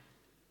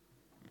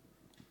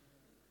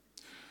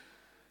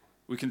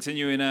We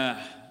continue in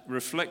our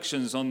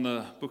reflections on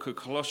the book of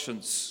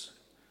Colossians.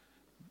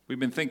 We've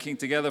been thinking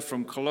together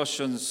from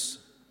Colossians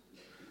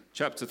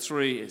chapter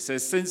 3. It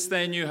says, "Since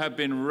then you have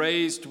been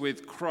raised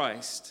with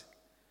Christ.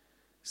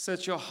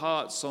 Set your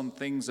hearts on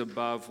things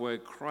above where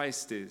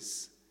Christ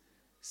is,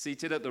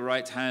 seated at the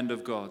right hand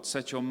of God.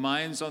 Set your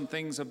minds on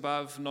things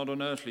above, not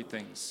on earthly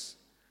things.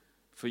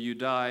 For you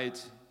died,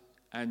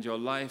 and your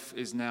life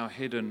is now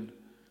hidden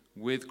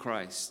with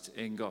Christ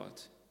in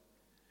God."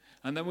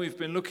 And then we've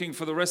been looking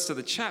for the rest of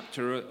the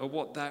chapter at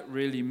what that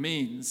really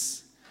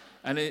means.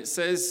 And it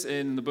says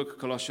in the book of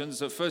Colossians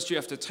that first you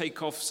have to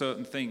take off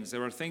certain things.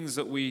 There are things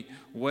that we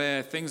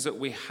wear, things that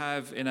we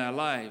have in our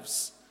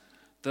lives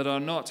that are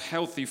not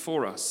healthy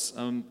for us.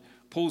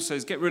 Paul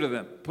says, get rid of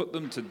them, put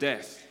them to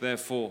death,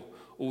 therefore,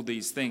 all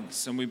these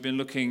things. And we've been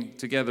looking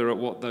together at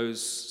what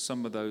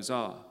some of those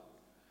are.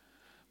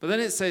 But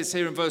then it says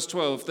here in verse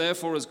 12,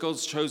 "Therefore, as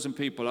God's chosen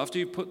people, after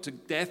you put to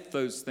death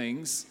those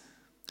things,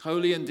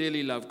 holy and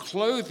dearly loved,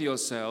 clothe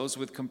yourselves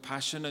with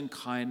compassion and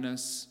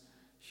kindness,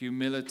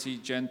 humility,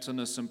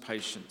 gentleness, and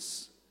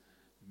patience.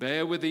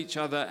 Bear with each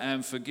other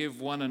and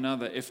forgive one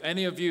another. If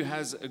any of you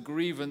has a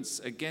grievance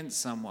against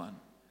someone,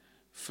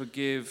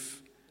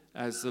 forgive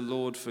as the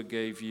Lord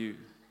forgave you.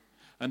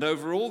 And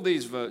over all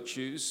these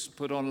virtues,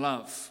 put on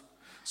love."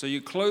 So you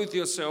clothe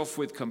yourself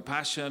with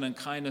compassion and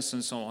kindness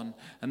and so on.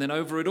 And then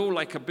over it all,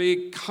 like a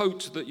big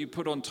coat that you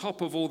put on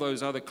top of all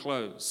those other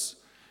clothes,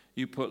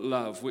 you put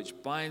love,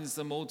 which binds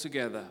them all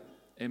together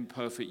in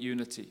perfect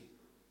unity.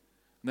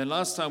 And then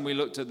last time we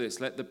looked at this,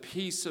 let the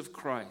peace of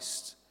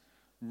Christ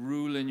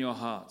rule in your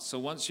hearts. So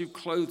once you've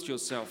clothed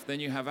yourself,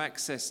 then you have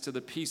access to the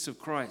peace of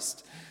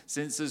Christ.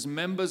 Since as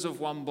members of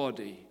one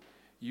body,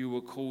 you were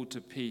called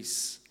to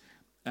peace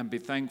and be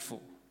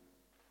thankful.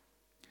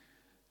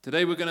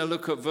 Today we're going to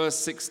look at verse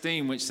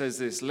 16, which says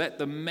this, "Let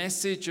the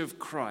message of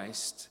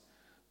Christ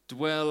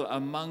dwell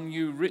among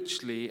you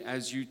richly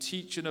as you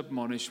teach and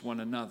admonish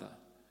one another,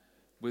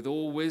 with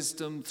all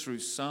wisdom through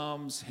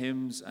psalms,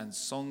 hymns, and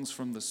songs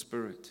from the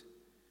Spirit,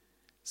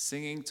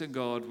 singing to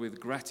God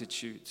with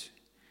gratitude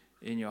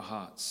in your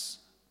hearts."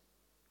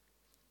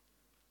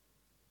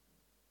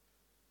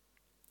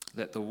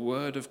 Let the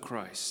word of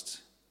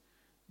Christ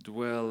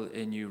dwell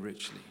in you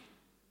richly.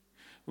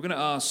 We're going to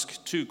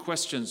ask two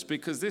questions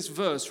because this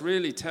verse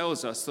really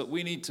tells us that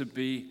we need to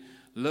be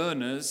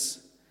learners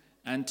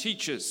and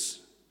teachers,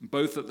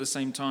 both at the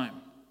same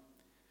time.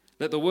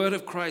 Let the word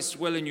of Christ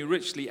dwell in you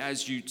richly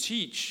as you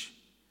teach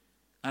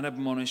and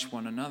admonish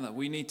one another.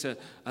 We need to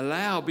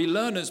be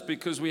learners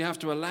because we have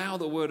to allow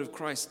the word of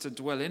Christ to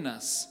dwell in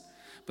us.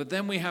 But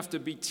then we have to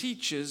be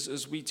teachers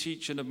as we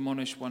teach and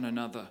admonish one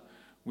another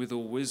with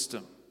all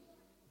wisdom.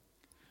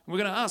 We're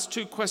going to ask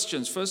two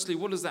questions. Firstly,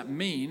 what does that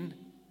mean?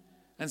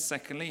 And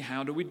secondly,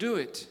 how do we do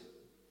it?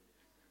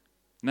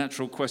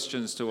 Natural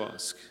questions to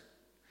ask.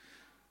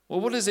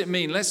 Well, what does it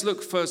mean? Let's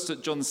look first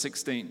at John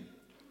 16.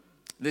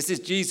 This is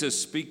Jesus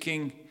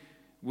speaking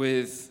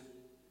with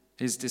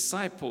his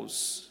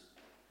disciples.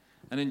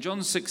 And in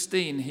John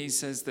 16, he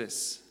says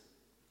this.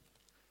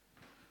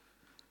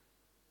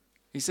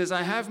 He says,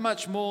 "I have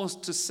much more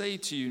to say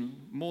to you,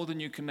 more than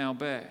you can now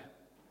bear.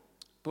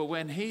 But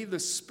when he, the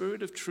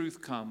Spirit of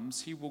truth,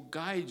 comes, he will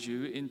guide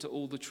you into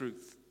all the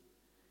truth.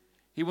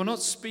 He will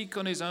not speak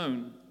on his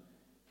own.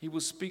 He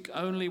will speak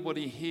only what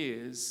he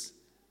hears,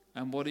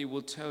 and what he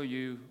will tell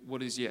you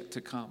what is yet to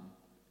come.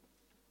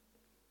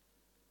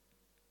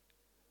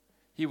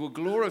 He will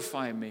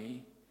glorify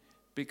me,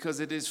 because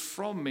it is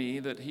from me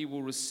that he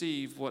will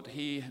receive what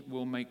he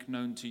will make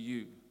known to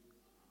you.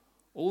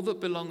 All that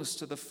belongs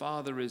to the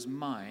Father is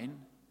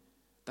mine.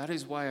 That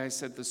is why I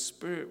said the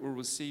Spirit will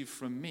receive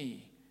from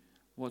me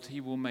what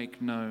he will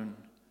make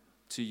known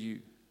to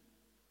you."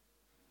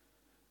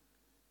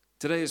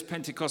 Today is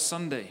Pentecost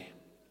Sunday,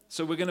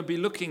 so we're going to be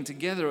looking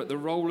together at the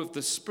role of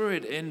the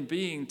Spirit in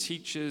being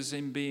teachers,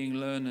 in being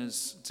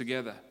learners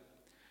together.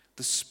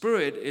 The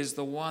Spirit is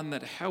the one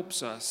that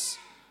helps us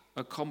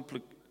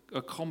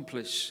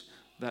accomplish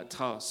that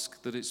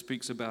task that it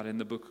speaks about in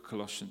the book of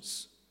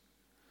Colossians.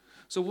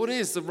 So what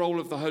is the role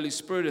of the Holy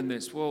Spirit in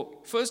this?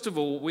 Well, first of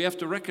all, we have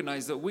to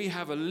recognize that we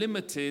have a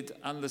limited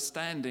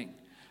understanding,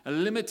 a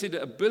limited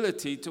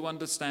ability to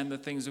understand the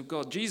things of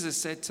God. Jesus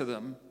said to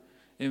them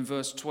in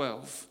verse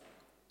 12,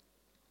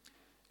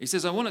 he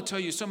says, "I want to tell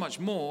you so much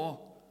more,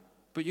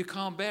 but you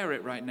can't bear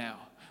it right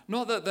now."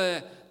 Not that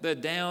they're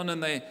down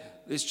and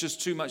it's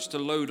just too much to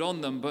load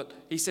on them, but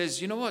he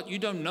says, you know what? You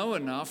don't know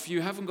enough.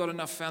 You haven't got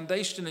enough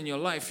foundation in your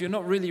life. You're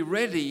not really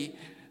ready.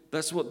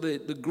 That's what the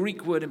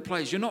Greek word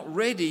implies. You're not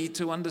ready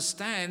to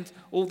understand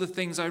all the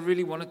things I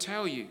really want to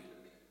tell you.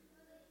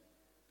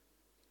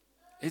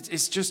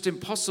 It's just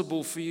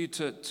impossible for you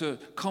to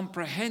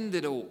comprehend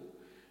it all,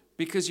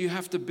 because you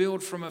have to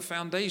build from a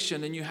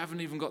foundation and you haven't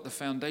even got the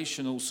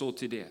foundation all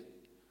sorted yet.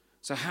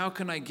 So how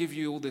can I give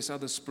you all this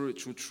other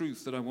spiritual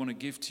truth that I want to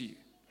give to you?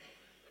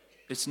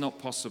 It's not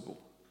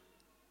possible.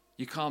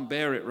 You can't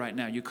bear it right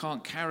now. You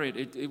can't carry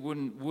it. It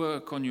wouldn't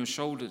work on your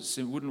shoulders.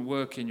 It wouldn't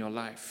work in your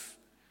life.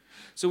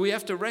 So we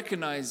have to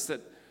recognize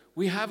that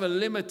we have a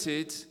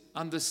limited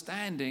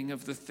understanding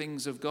of the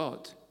things of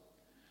God.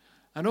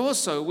 And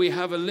also, we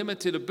have a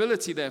limited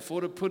ability,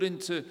 therefore, to put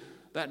into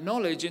that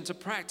knowledge into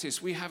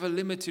practice. We have a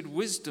limited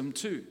wisdom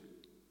too.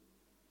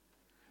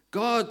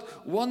 God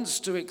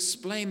wants to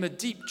explain the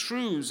deep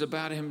truths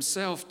about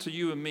himself to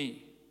you and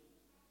me.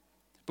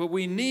 But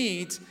we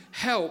need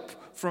help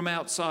from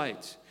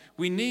outside.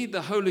 We need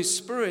the Holy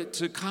Spirit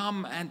to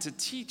come and to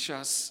teach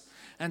us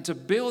and to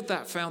build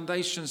that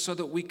foundation so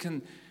that we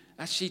can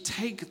actually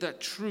take that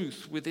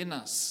truth within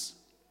us.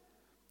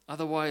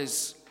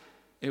 Otherwise,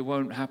 it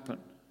won't happen.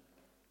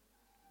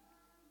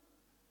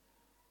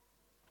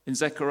 In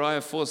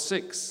Zechariah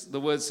 4:6, the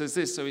word says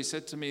this, so he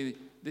said to me,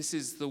 this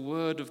is the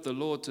word of the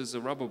Lord to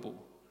Zerubbabel.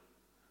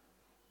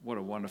 What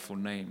a wonderful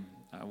name.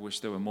 I wish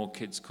there were more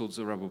kids called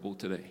Zerubbabel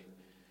today.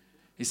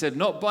 He said,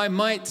 not by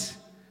might,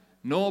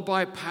 nor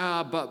by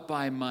power, but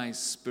by my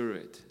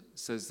Spirit,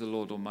 says the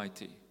Lord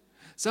Almighty.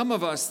 Some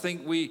of us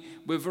think we're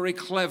very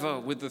clever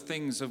with the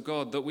things of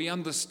God, that we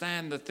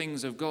understand the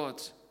things of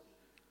God,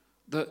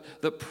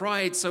 that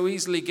pride so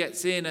easily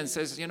gets in and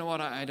says, you know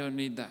what, I don't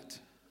need that.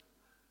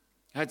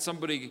 I had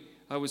somebody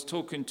I was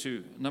talking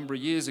to a number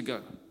of years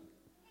ago.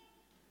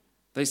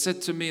 They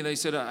said to me,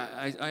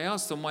 I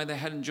asked them why they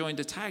hadn't joined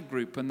a tag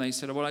group, and they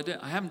said, well,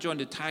 I haven't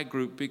joined a tag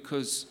group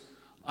because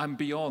I'm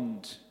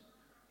beyond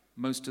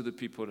most of the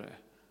people there.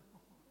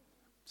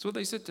 That's what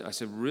they said to me. I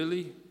said,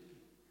 really?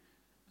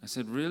 I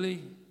said,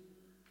 really?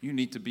 You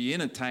need to be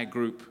in a tag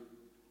group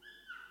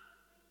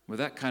with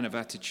that kind of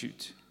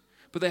attitude.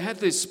 But they had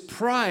this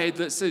pride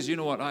that says, you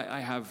know what, I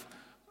have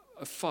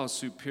a far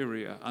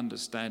superior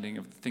understanding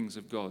of the things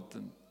of God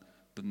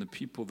than the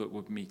people that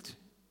would meet.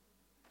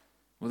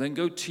 Well, then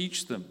go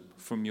teach them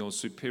from your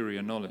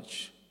superior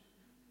knowledge,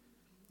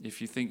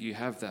 if you think you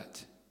have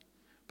that.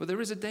 But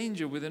there is a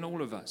danger within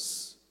all of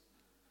us.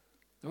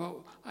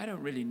 Well, I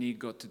don't really need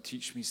God to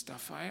teach me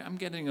stuff. I'm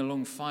getting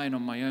along fine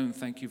on my own,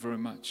 thank you very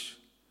much.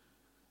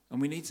 And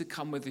we need to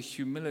come with a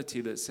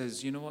humility that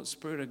says, you know what,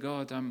 Spirit of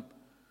God, I'm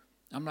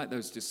like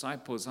those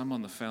disciples, I'm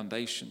on the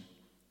foundation.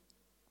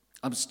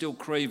 I'm still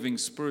craving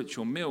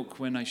spiritual milk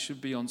when I should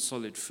be on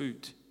solid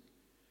food.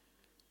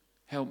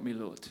 Help me,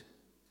 Lord.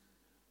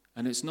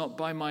 And it's not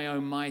by my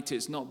own might,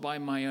 it's not by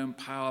my own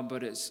power,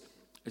 but it's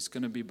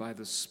going to be by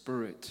the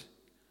Spirit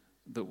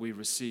that we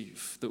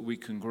receive, that we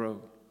can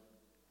grow.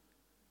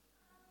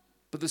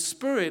 But the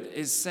Spirit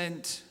is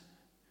sent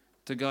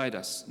to guide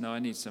us. Now, I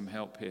need some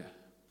help here.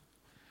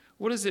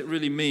 What does it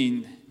really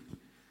mean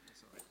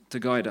to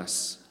guide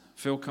us?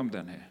 Phil, come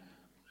down here.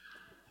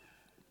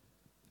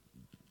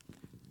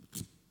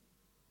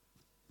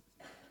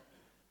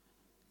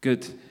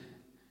 Good.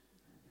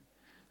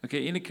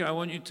 Okay, Inika, I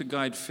want you to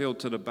guide Phil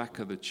to the back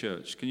of the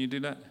church. Can you do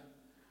that?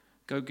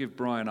 Go give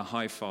Brian a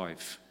high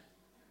five.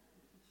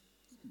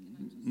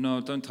 No,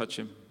 don't touch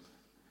him.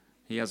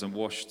 He hasn't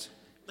washed.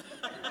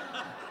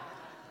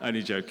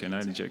 Only joking.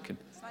 Slightly left.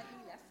 Take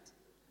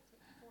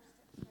 4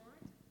 steps forward.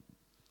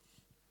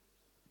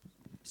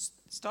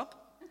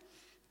 Stop.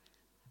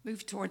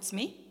 Move towards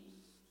me.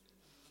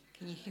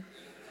 Can you hear?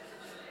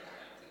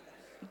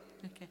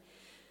 Okay.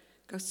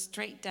 Go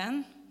straight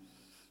down.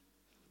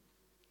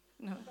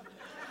 No.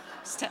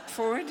 Step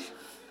forward.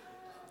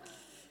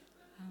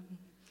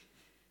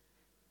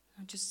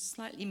 Now just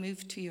slightly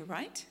move to your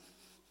right.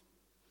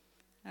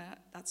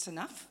 That's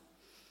enough.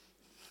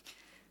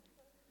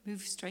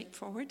 Move straight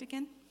forward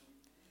again.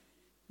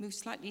 Move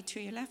slightly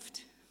to your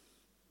left.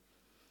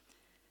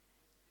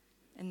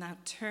 And now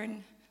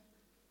turn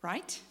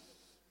right.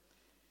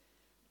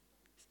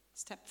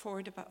 Step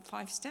forward about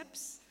 5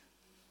 steps.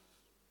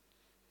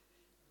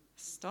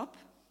 Stop.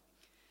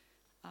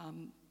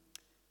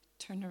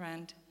 Turn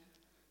around.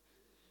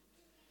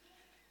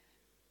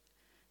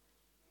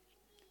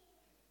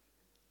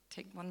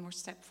 Take 1 more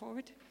step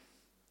forward.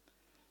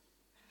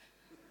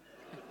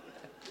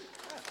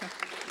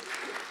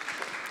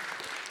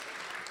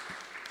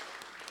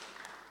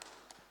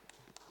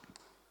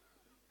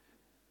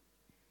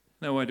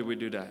 Now, why do we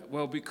do that?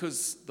 Well,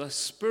 because the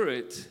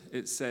Spirit,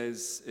 it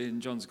says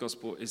in John's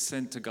Gospel, is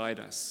sent to guide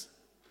us.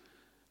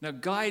 Now,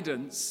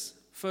 guidance,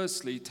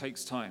 firstly,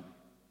 takes time.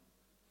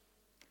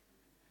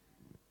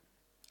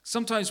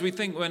 Sometimes we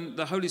think when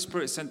the Holy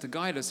Spirit is sent to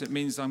guide us, it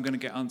means I'm going to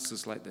get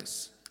answers like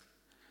this.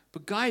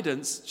 But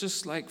guidance,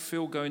 just like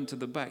Phil going to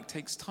the back,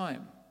 takes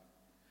time.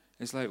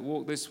 It's like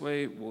walk this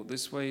way,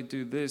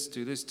 do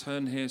this,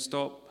 turn here,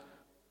 stop,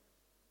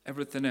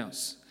 everything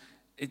else.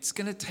 It's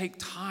going to take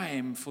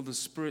time for the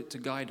Spirit to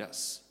guide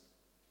us.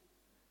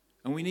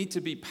 And we need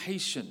to be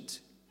patient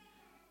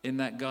in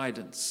that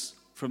guidance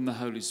from the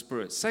Holy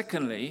Spirit.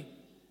 Secondly,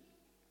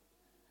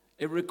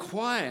 it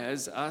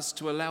requires us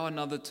to allow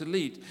another to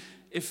lead.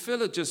 If Phil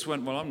had just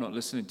went, well, I'm not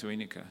listening to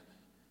Inika.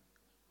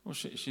 Well,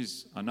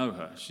 I know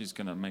her. She's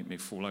going to make me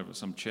fall over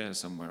some chair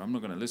somewhere. I'm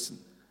not going to listen.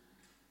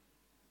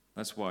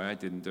 That's why I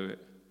didn't do it.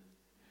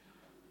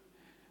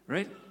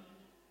 Right?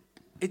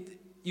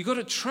 You got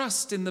to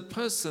trust in the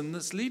person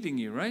that's leading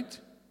you, right?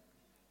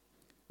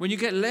 When you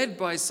get led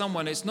by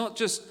someone, it's not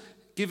just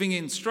giving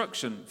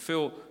instruction.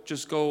 Phil,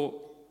 just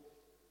go.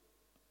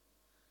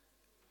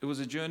 It was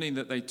a journey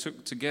that they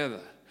took together.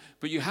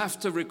 But you have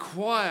to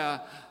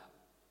require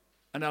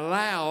and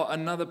allow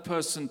another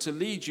person to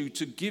lead you,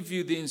 to give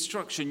you the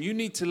instruction. You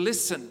need to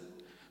listen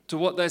to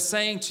what they're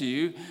saying to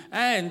you,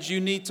 and you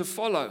need to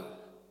follow.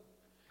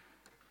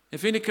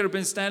 If Inika had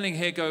been standing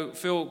here,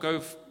 Phil,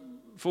 go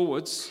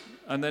forwards,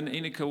 and then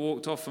Inika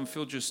walked off and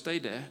Phil just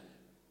stayed there,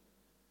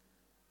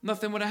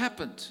 nothing would have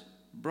happened.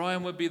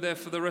 Brian would be there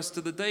for the rest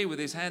of the day with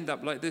his hand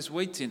up like this,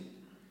 waiting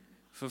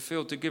for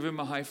Phil to give him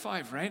a high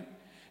five, right?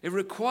 It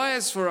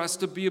requires for us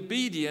to be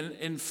obedient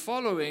in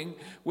following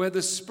where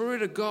the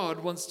Spirit of God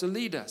wants to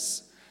lead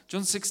us.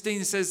 John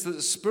 16 says that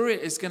the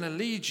Spirit is going to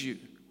lead you,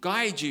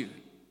 guide you.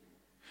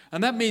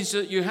 And that means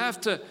that you have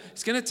to,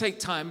 it's going to take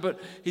time, but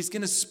He's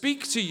going to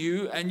speak to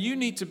you, and you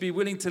need to be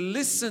willing to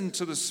listen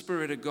to the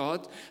Spirit of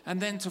God and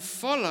then to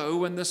follow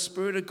when the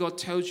Spirit of God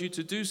tells you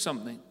to do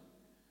something.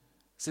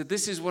 So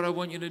this is what I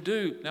want you to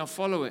do. Now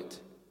follow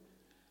it.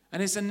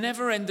 And it's a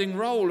never-ending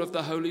role of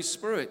the Holy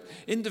Spirit,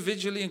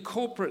 individually and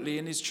corporately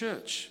in His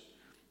church.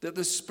 That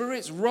the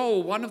Spirit's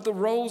role, one of the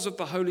roles of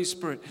the Holy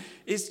Spirit,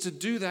 is to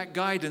do that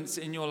guidance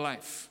in your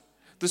life.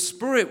 The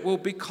Spirit will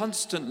be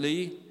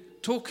constantly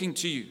talking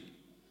to you,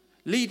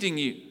 leading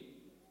you.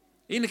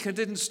 Inika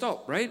didn't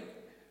stop, right?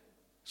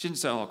 She didn't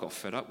say, I got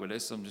fed up with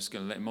this, I'm just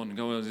going to let him on and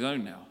go on his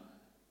own now.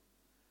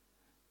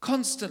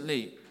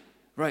 Constantly,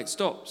 right,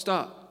 stop,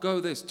 start, go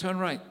this, turn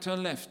right,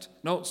 turn left.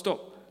 No,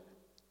 stop.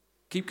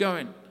 Keep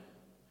going.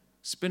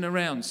 Spin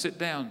around, sit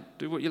down,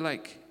 do what you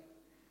like.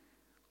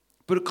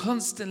 But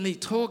constantly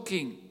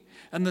talking.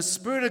 And the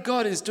Spirit of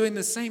God is doing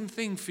the same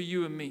thing for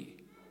you and me.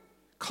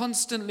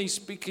 Constantly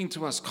speaking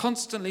to us,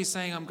 constantly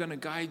saying, I'm going to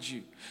guide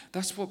you.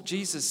 That's what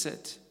Jesus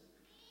said.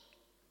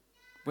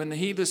 When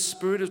the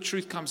Spirit of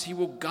truth comes, He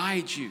will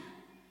guide you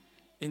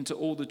into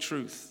all the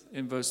truth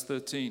in verse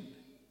 13.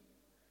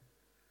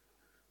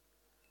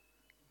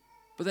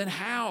 But then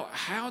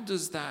how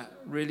does that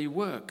really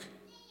work?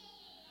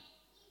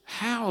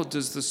 How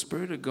does the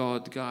Spirit of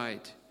God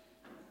guide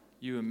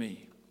you and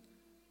me?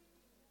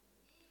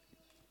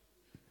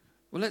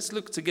 Well, let's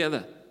look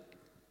together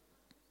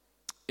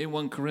in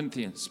 1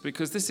 Corinthians,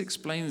 because this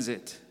explains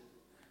it.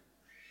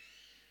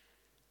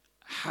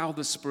 How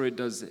the Spirit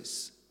does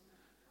this.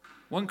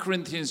 1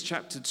 Corinthians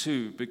chapter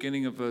 2,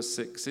 beginning of verse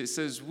 6, it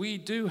says, We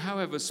do,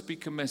 however,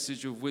 speak a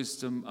message of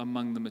wisdom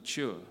among the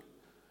mature,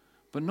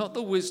 but not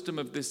the wisdom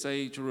of this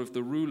age or of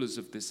the rulers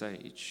of this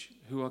age,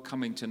 who are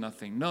coming to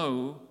nothing.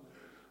 No,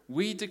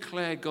 we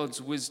declare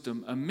God's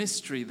wisdom, a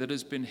mystery that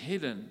has been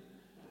hidden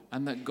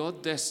and that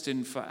God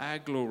destined for our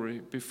glory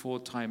before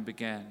time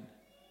began.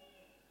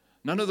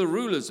 None of the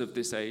rulers of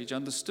this age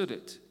understood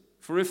it,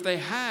 for if they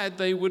had,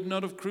 they would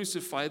not have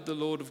crucified the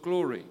Lord of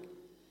glory.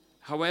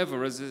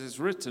 However, as it is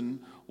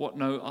written, what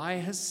no eye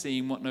has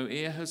seen, what no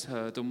ear has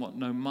heard, and what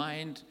no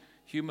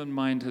human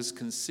mind has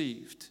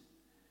conceived,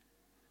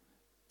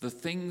 the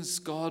things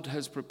God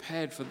has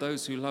prepared for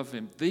those who love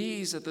Him,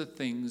 these are the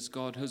things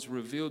God has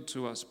revealed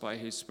to us by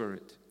His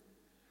Spirit.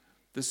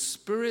 The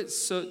Spirit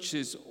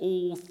searches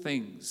all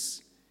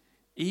things,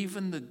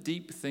 even the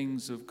deep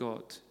things of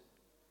God.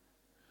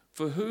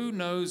 For who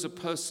knows a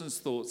person's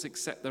thoughts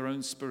except their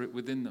own spirit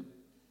within them?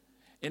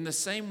 In the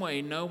same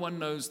way, no one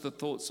knows the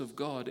thoughts of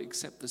God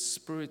except the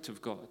Spirit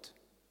of God.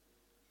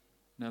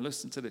 Now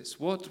listen to this.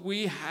 What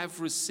we have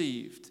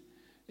received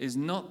is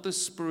not the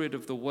spirit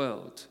of the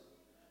world,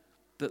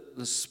 but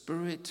the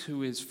Spirit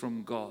who is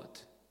from God,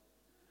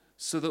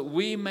 so that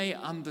we may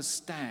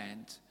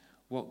understand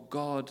what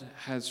God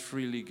has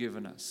freely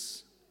given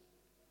us.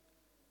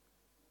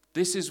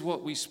 This is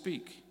what we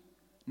speak,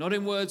 not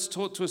in words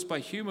taught to us by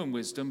human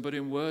wisdom, but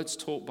in words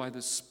taught by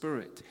the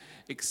Spirit,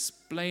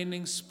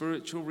 explaining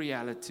spiritual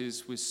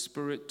realities with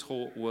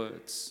Spirit-taught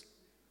words.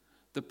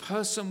 The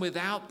person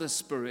without the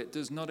Spirit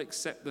does not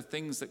accept the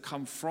things that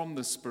come from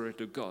the Spirit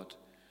of God,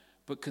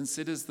 but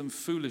considers them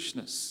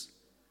foolishness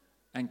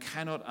and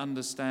cannot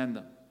understand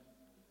them,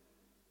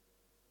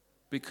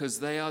 because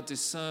they are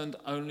discerned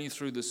only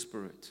through the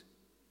Spirit.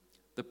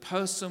 The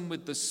person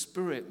with the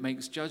Spirit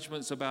makes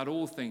judgments about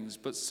all things,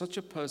 but such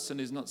a person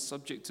is not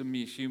subject to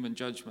mere human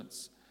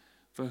judgments.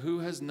 For who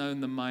has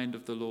known the mind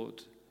of the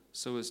Lord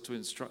so as to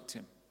instruct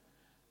him?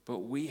 But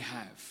we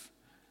have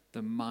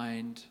the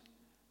mind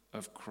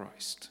of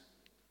Christ.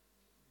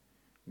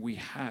 We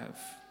have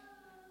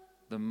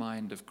the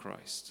mind of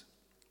Christ.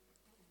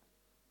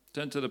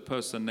 Turn to the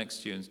person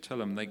next to you and tell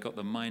them they got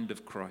the mind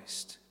of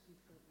Christ.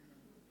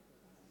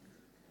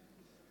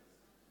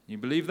 You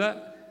believe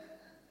that?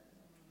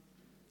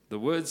 The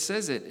Word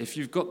says it. If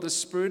you've got the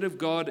Spirit of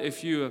God,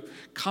 if you have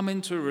come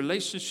into a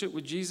relationship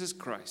with Jesus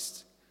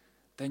Christ,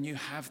 then you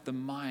have the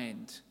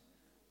mind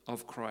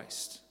of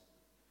Christ.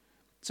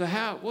 So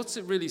what's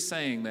it really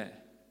saying there?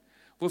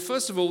 Well,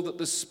 first of all, that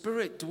the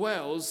Spirit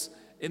dwells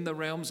in the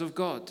realms of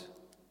God.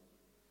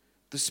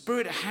 The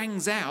Spirit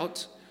hangs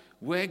out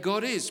where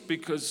God is,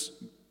 because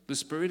the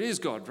Spirit is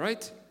God,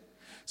 right?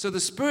 So the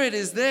Spirit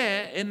is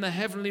there in the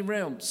heavenly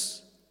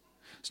realms.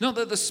 It's not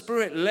that the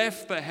Spirit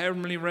left the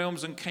heavenly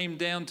realms and came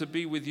down to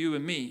be with you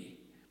and me,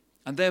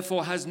 and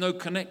therefore has no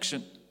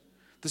connection.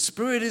 The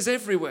Spirit is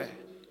everywhere.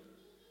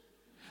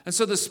 And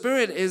so the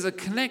Spirit is a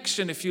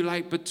connection, if you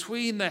like,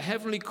 between the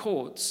heavenly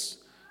courts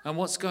and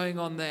what's going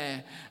on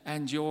there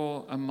and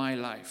your and my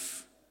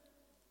life.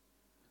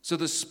 So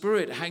the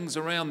Spirit hangs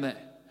around there.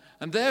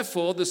 And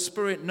therefore, the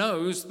Spirit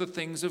knows the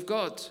things of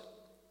God.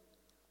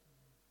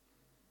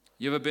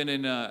 You ever been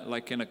in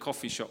a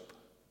coffee shop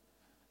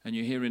and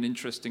you hear an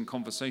interesting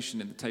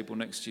conversation in the table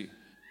next to you?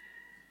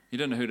 You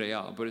don't know who they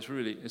are, but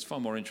it's far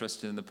more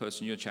interesting than the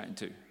person you're chatting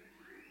to.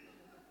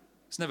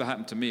 It's never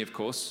happened to me, of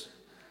course,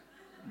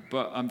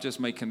 but I'm just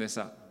making this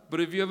up. But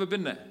have you ever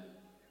been there?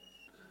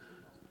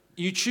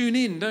 You tune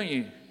in, don't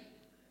you?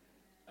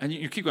 And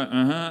you keep going,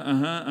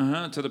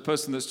 to the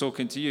person that's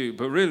talking to you.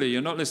 But really,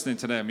 you're not listening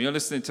to them. You're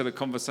listening to the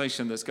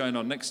conversation that's going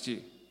on next to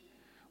you.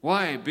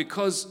 Why?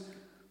 Because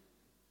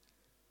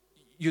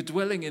you're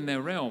dwelling in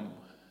their realm.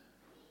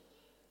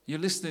 You're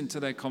listening to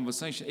their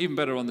conversation. Even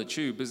better on the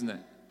tube, isn't it?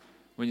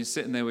 When you're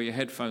sitting there with your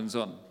headphones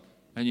on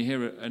and you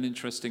hear an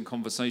interesting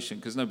conversation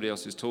because nobody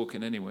else is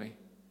talking anyway.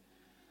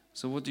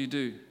 So what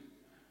do?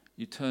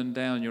 You turn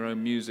down your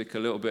own music a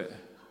little bit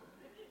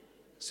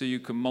so you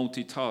can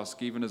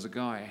multitask even as a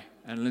guy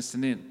and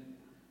listen in.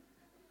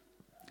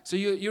 So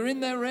you're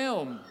in their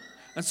realm.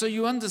 And so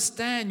you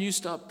understand, you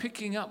start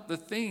picking up the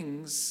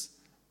things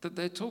that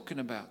they're talking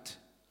about.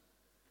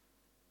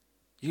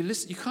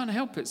 You can't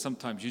help it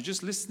sometimes. You're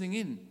just listening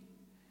in.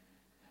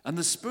 And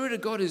the Spirit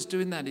of God is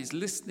doing that. He's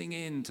listening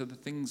in to the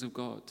things of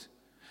God.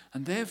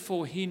 And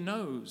therefore, He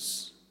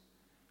knows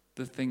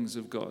the things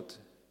of God.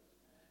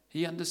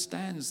 He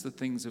understands the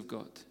things of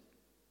God.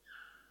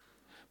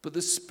 But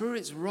the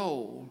Spirit's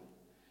role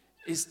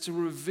is to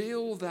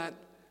reveal that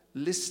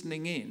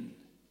listening in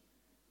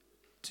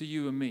to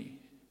you and me.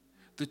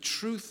 The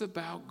truth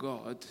about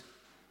God,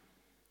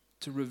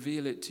 to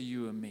reveal it to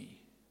you and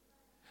me.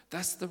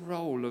 That's the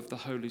role of the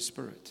Holy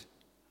Spirit.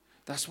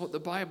 That's what the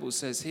Bible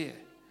says here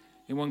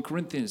in 1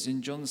 Corinthians,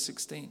 in John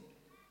 16.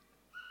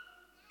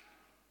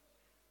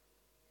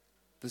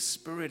 The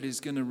Spirit is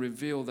going to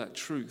reveal that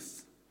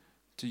truth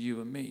to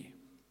you and me.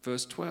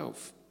 Verse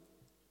 12.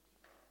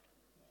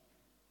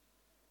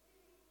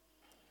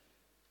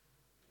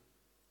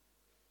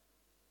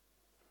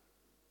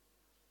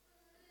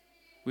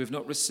 We have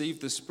not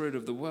received the Spirit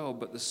of the world,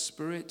 but the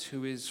Spirit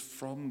who is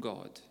from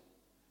God,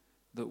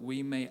 that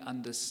we may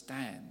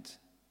understand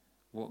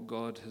what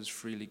God has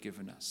freely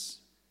given us.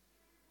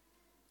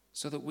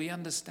 So that we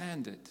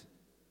understand it.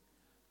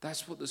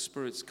 That's what the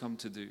Spirit's come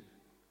to do.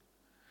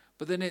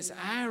 But then it's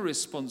our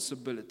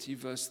responsibility,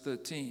 verse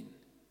 13,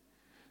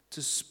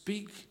 to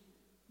speak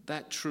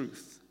that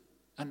truth,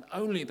 and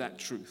only that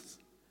truth,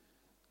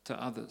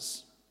 to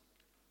others.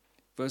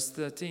 Verse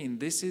 13,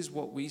 this is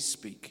what we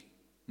speak.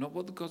 Not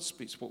what God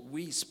speaks, what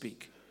we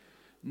speak.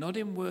 Not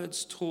in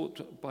words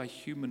taught by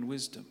human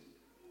wisdom,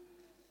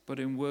 but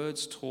in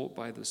words taught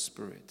by the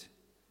Spirit,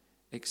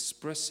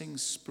 expressing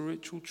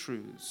spiritual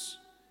truths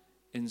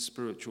in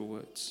spiritual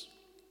words.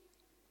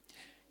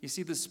 You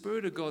see, the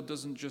Spirit of God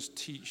doesn't just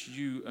teach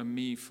you and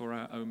me for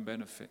our own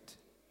benefit.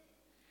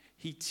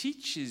 He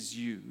teaches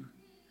you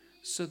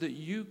so that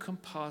you can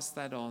pass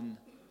that on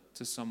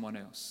to someone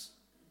else.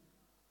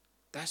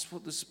 That's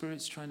what the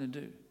Spirit's trying to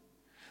do.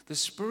 The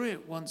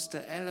Spirit wants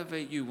to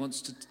elevate you,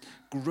 wants to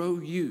grow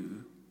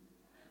you,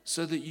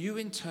 so that you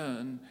in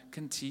turn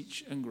can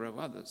teach and grow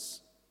others.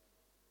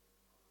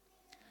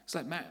 It's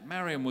like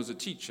Mariam was a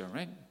teacher,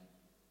 right?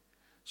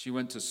 She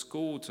went to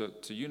school,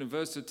 to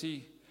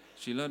university.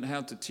 She learned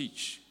how to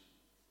teach.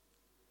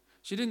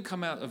 She didn't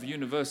come out of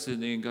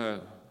university and go,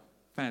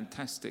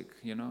 fantastic,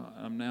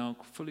 I'm now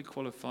fully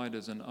qualified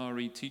as an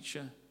RE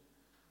teacher.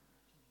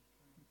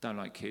 Don't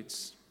like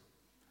kids.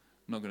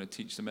 I'm not going to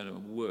teach them a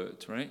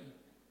word, right?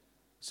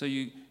 So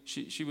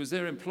she was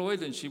there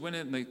employed, and she went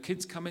in, and the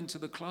kids come into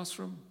the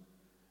classroom,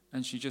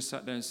 and she just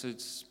sat there and said,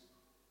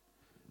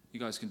 you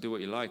guys can do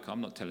what you like.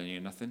 I'm not telling you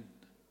nothing.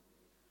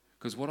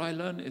 Because what I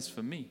learn is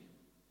for me.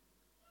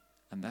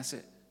 And that's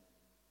it.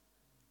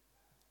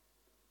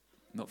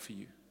 Not for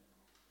you.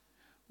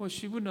 Well,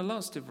 she wouldn't have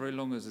lasted very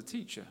long as a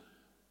teacher.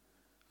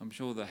 I'm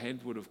sure the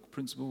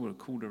principal would have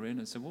called her in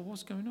and said, well,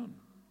 what's going on?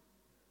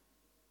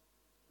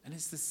 And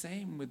it's the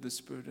same with the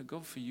Spirit of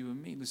God for you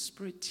and me. The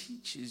Spirit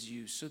teaches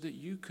you so that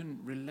you can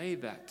relay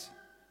that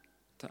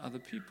to other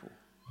people.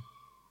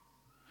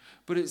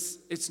 But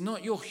it's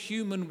not your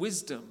human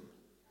wisdom.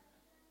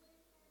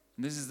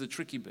 And this is the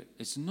tricky bit.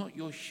 It's not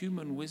your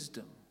human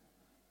wisdom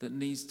that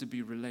needs to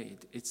be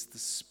relayed. It's the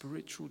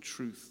spiritual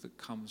truth that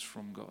comes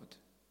from God.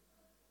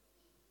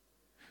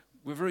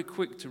 We're very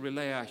quick to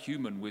relay our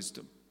human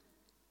wisdom.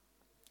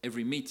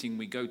 Every meeting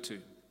we go to,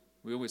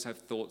 we always have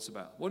thoughts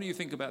about, what do you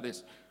think about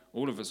this?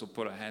 All of us will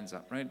put our hands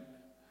up, right?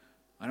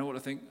 I know what I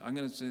think. I'm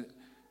going to say,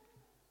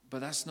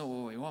 but that's not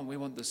what we want. We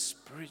want the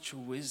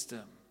spiritual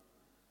wisdom.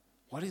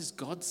 What is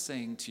God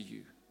saying to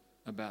you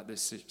about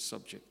this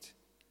subject?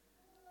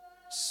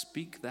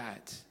 Speak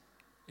that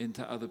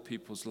into other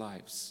people's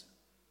lives.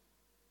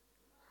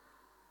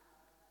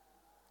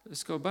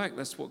 Let's go back.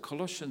 That's what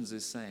Colossians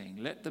is saying.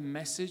 Let the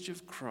message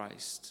of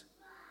Christ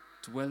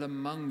dwell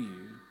among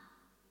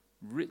you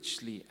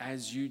richly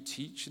as you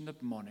teach and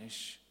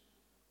admonish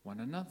one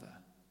another.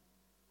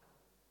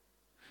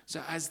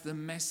 So as the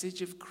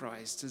message of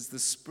Christ, as the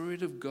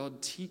Spirit of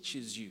God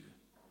teaches you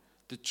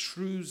the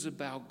truths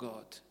about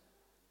God,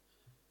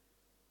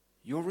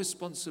 your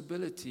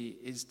responsibility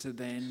is to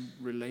then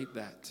relate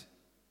that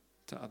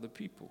to other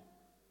people,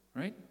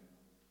 right?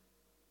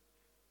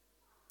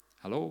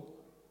 Hello?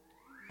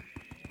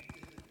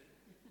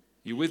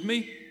 You with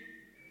me?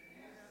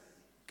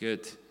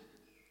 Good.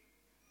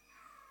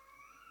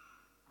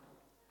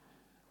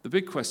 The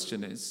big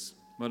question is,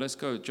 well, let's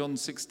go. John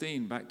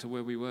 16, back to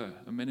where we were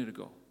a minute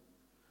ago.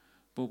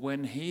 But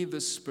when he, the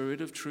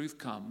Spirit of truth,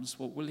 comes,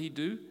 what will he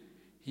do?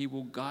 He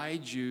will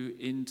guide you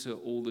into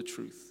all the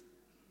truth.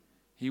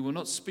 He will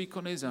not speak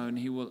on his own.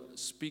 He will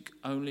speak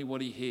only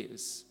what he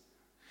hears.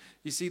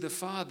 You see, the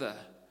Father,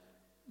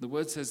 the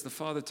word says the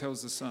Father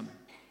tells the Son,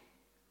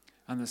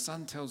 and the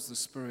Son tells the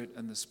Spirit,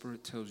 and the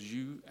Spirit tells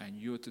you, and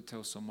you're to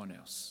tell someone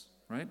else,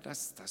 right?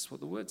 That's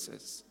what the word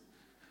says.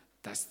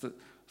 That's the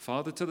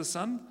Father to the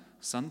Son,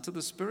 Son to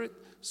the Spirit,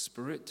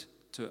 Spirit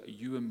to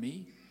you and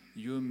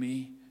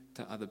me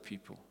to other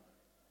people.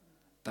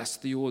 That's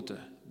the order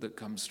that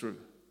comes through.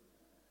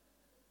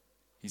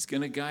 He's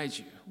going to guide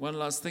you. One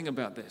last thing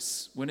about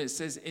this. When it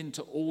says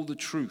into all the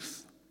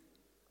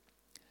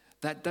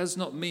that does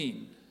not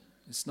mean,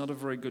 it's not a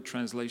very good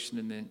translation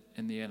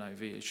in the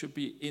NIV. It should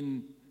be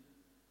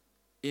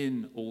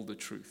in all the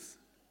truth.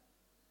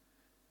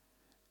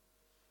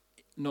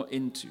 Not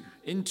into.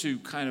 Into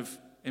kind of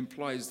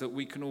implies that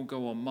we can all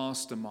go on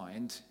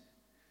mastermind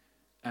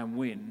and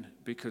win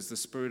because the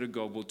Spirit of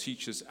God will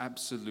teach us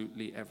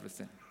absolutely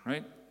everything,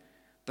 right?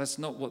 That's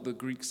not what the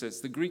Greek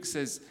says. The Greek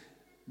says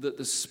that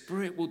the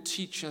Spirit will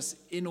teach us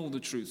in all the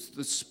truth.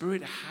 The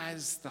Spirit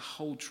has the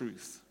whole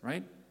truth,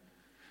 right?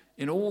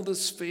 In all the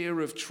sphere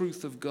of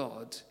truth of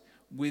God,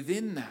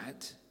 within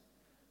that,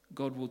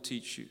 God will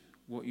teach you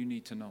what you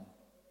need to know,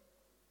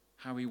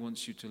 how he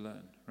wants you to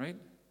learn, right?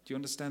 Do you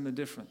understand the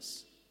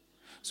difference?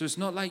 So it's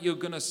not like you're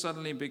going to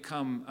suddenly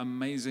become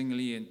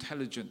amazingly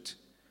intelligent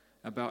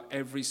about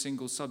every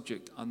single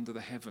subject under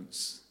the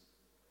heavens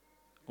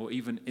or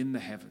even in the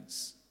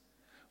heavens.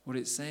 What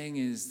it's saying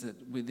is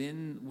that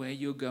within where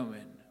you're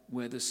going,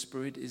 where the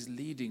Spirit is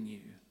leading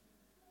you,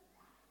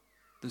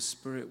 the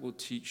Spirit will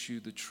teach you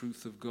the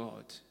truth of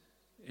God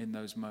in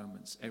those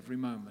moments, every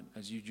moment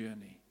as you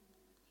journey.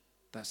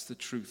 That's the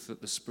truth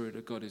that the Spirit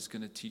of God is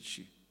going to teach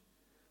you.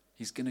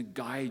 He's going to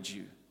guide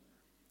you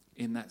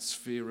in that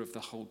sphere of the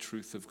whole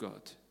truth of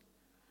God,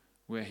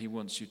 where he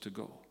wants you to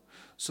go.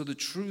 So the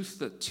truth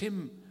that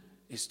Tim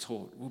is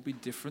taught will be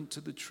different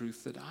to the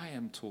truth that I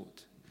am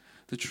taught.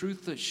 The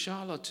truth that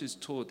Charlotte is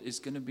taught is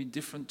going to be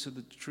different to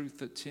the truth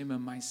that Tim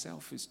and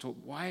myself is taught.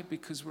 Why?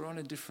 Because we're on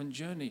a different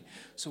journey.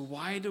 So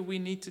why do we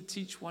need to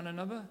teach one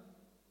another?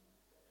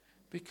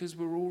 Because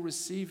we're all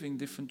receiving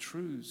different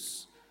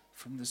truths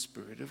from the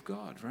Spirit of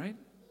God, right?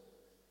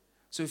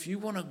 So if you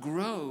want to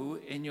grow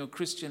in your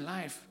Christian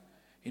life,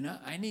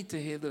 I need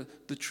to hear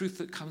the truth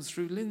that comes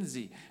through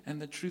Lindsay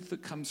and the truth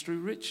that comes through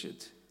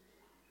Richard,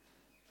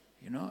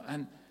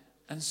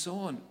 and so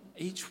on.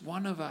 Each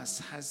one of us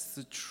has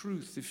the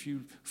truth if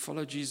you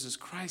follow Jesus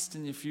Christ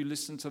and if you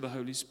listen to the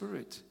Holy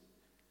Spirit.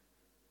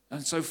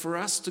 And so for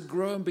us to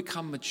grow and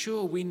become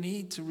mature, we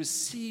need to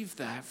receive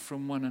that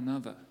from one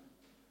another.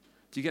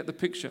 Do you get the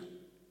picture?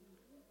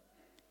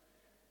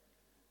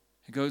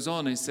 It goes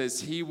on, it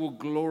says, he will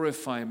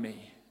glorify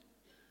me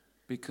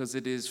because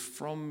it is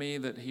from me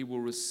that he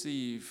will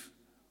receive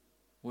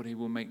what he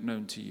will make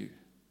known to you.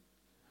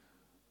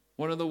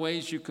 One of the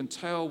ways you can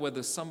tell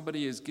whether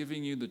somebody is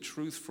giving you the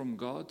truth from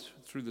God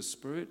through the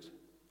Spirit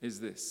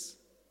is this.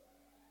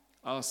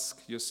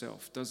 Ask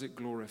yourself, does it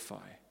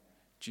glorify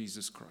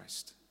Jesus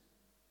Christ?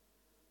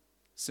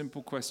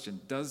 Simple question,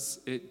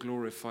 does it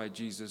glorify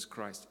Jesus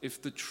Christ?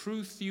 If the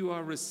truth you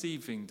are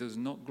receiving does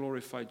not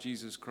glorify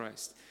Jesus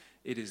Christ,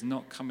 it is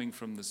not coming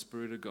from the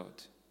Spirit of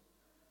God.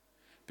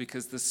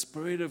 Because the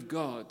Spirit of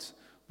God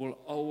will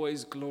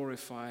always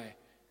glorify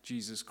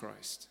Jesus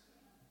Christ.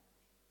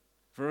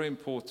 Very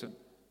important.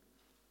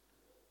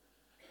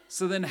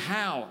 So then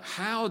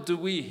how do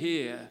we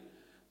hear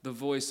the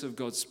voice of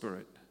God's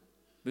Spirit?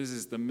 This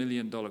is the $1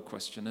 million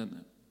question, isn't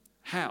it?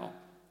 How?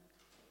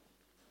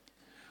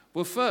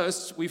 Well,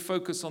 first, we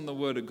focus on the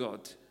Word of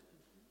God.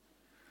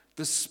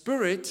 The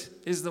Spirit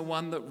is the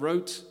one that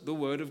wrote the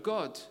Word of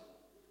God.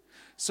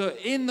 So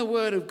in the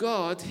Word of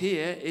God,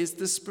 here is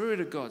the Spirit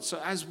of God. So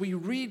as we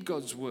read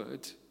God's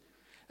Word,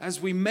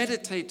 as we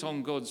meditate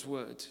on God's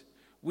Word,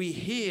 we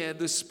hear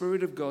the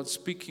Spirit of God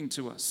speaking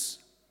to us.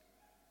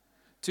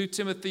 2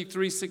 Timothy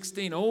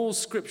 3:16, all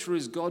Scripture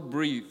is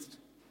God-breathed.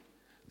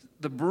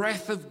 The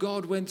breath of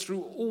God went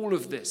through all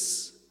of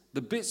this.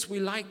 The bits we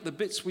like, the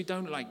bits we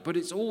don't like, but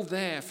it's all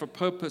there for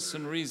purpose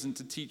and reason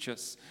to teach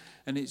us.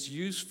 And it's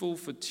useful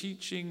for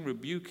teaching,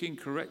 rebuking,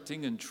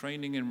 correcting, and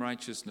training in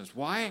righteousness.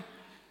 Why?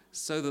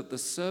 So that the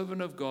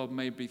servant of God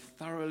may be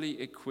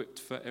thoroughly equipped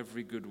for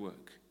every good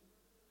work.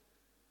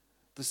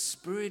 The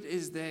Spirit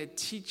is there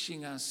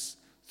teaching us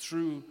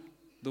through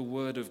the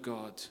Word of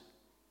God.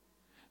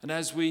 And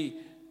as we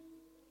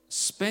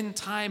spend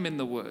time in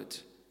the Word,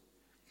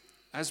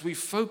 as we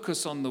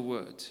focus on the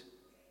Word,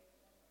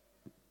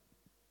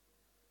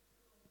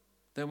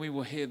 then we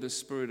will hear the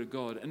Spirit of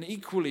God. And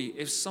equally,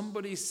 if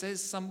somebody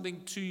says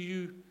something to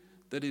you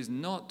that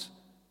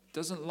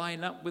doesn't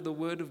line up with the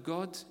Word of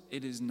God,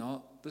 it is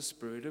not the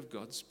Spirit of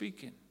God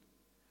speaking.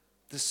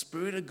 The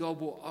Spirit of God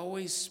will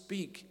always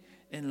speak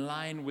in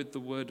line with the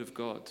Word of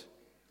God.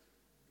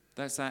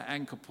 That's our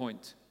anchor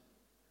point.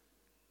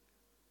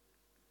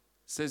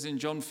 It says in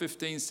John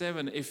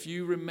 15:7, if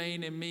you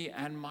remain in me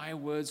and my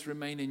words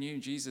remain in you,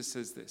 Jesus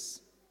says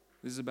this.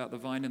 This is about the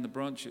vine and the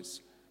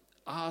branches.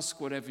 Ask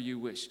whatever you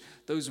wish.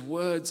 Those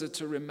words are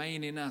to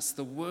remain in us.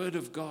 The Word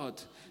of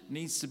God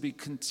needs to be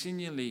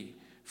continually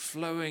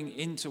flowing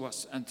into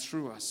us and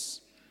through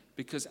us.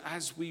 Because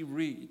as we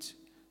read,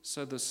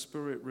 so the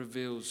Spirit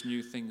reveals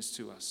new things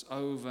to us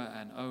over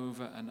and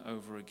over and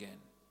over again.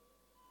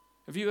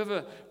 Have you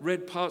ever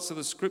read parts of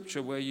the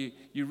scripture where you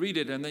read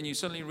it and then you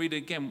suddenly read it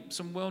again,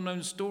 some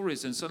well-known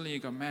stories, and suddenly you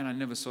go, man, I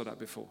never saw that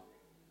before?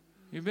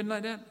 You've been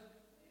like that?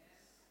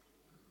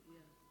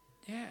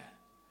 Yeah.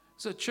 I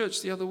was at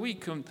church the other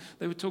week and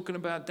they were talking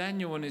about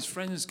Daniel and his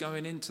friends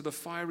going into the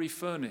fiery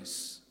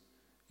furnace.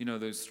 You know,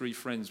 those three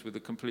friends with the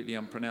completely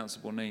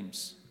unpronounceable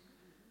names.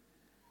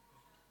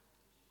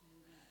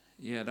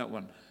 Yeah, that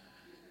one.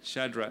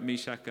 Shadrach,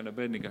 Meshach, and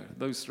Abednego.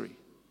 Those three.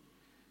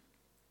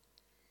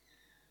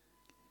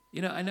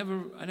 You know, I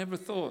never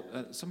thought,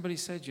 somebody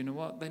said, you know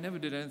what, they never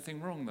did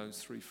anything wrong, those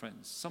three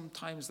friends.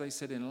 Sometimes they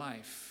said in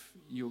life,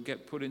 you'll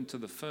get put into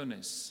the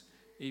furnace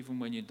even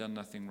when you've done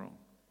nothing wrong.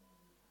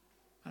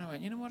 And I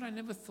went, you know what, I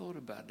never thought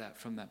about that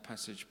from that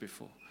passage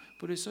before.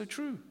 But it's so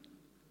true.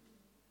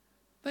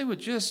 They were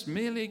just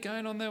merely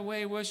going on their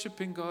way,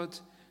 worshiping God,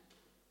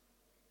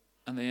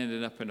 and they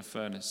ended up in a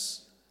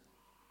furnace.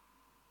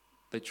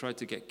 They tried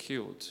to get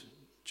killed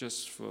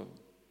just for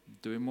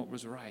doing what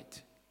was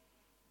right.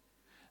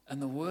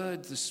 And the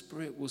Word, the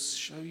Spirit, will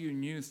show you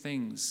new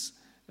things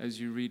as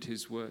you read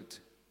His Word.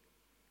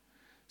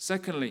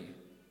 Secondly,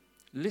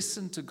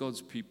 listen to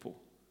God's people.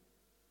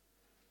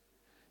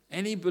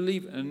 Any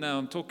believer, and now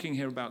I'm talking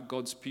here about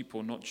God's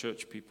people, not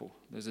church people.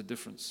 There's a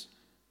difference.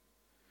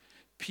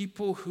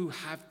 People who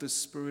have the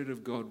Spirit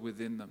of God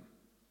within them.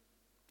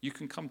 You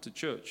can come to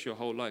church your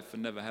whole life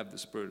and never have the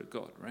Spirit of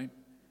God, right?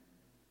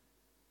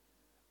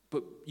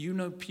 But you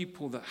know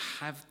people that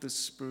have the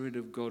Spirit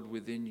of God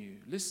within you.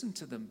 Listen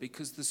to them,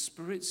 because the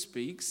Spirit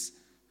speaks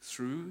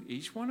through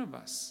each one of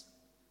us.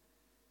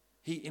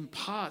 He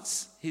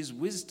imparts His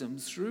wisdom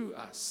through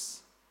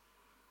us.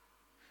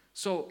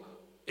 So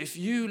if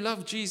you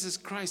love Jesus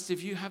Christ,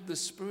 if you have the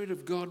Spirit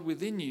of God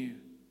within you,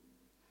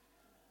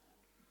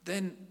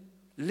 then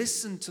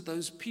listen to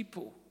those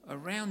people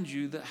around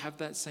you that have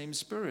that same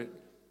Spirit.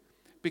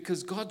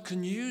 Because God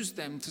can use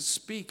them to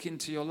speak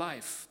into your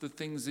life the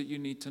things that you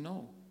need to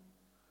know.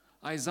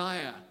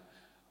 Isaiah,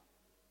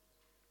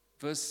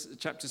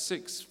 chapter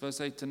 6,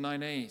 verse 8 to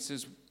 9a,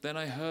 says, then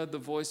I heard the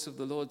voice of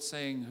the Lord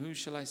saying, who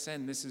shall I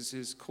send? This is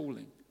His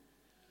calling.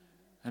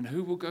 And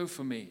who will go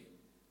for me?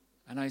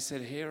 And I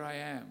said, here I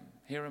am.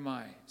 Here am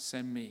I.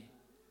 Send me.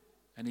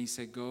 And He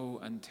said, go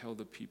and tell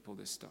the people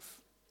this stuff.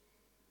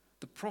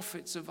 The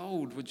prophets of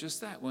old were just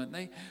that, weren't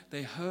they?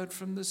 They heard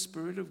from the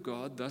Spirit of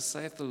God, thus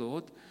saith the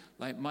Lord,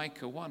 like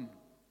Micah 1.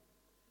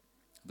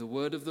 The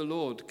word of the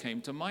Lord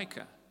came to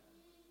Micah.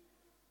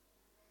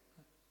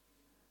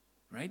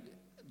 Right?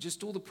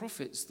 Just all the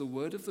prophets, the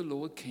word of the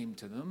Lord came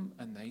to them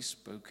and they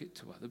spoke it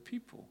to other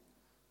people.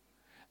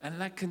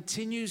 And that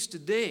continues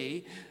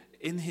today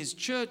in His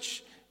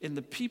church, in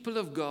the people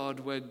of God,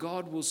 where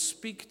God will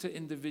speak to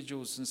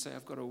individuals and say,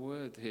 I've got a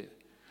word here.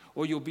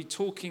 Or you'll be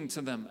talking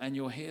to them and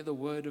you'll hear the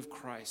word of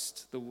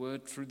Christ, the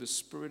word through the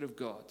Spirit of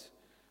God,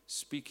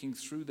 speaking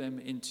through them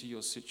into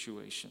your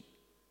situation.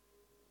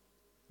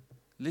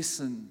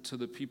 Listen to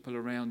the people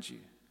around you.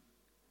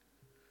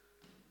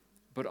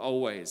 But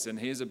always, and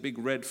here's a big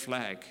red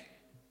flag,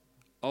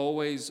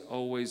 always,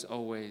 always,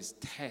 always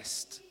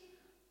test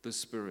the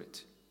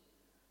Spirit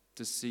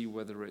to see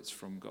whether it's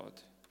from God.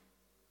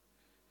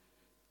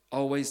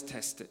 Always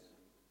test it.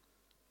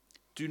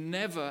 Do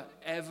never,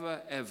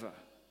 ever, ever,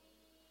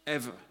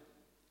 ever,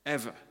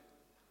 ever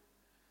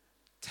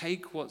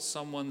take what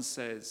someone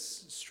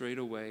says straight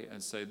away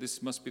and say,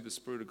 this must be the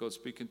Spirit of God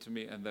speaking to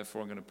me, and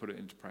therefore I'm going to put it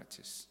into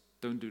practice.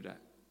 Don't do that.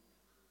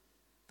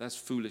 That's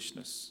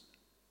foolishness.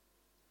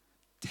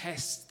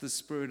 Test the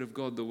Spirit of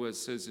God, the word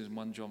says in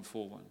 1 John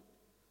 4:1,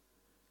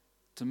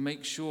 to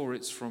make sure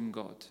it's from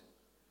God.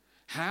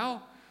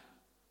 How?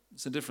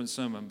 It's a different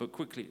sermon, but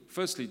quickly.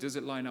 Firstly, does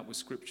it line up with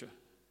Scripture?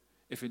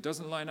 If it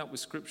doesn't line up with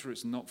Scripture,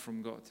 it's not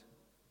from God.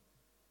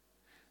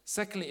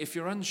 Secondly, if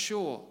you're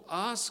unsure,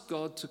 ask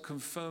God to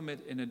confirm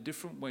it in a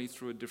different way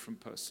through a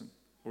different person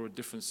or a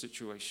different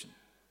situation.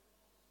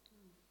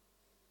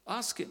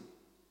 Ask Him.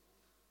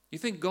 You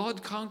think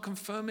God can't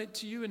confirm it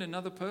to you in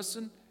another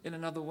person, in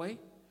another way?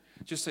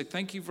 Just say,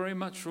 thank you very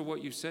much for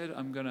what you said.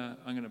 I'm gonna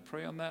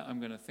pray on that.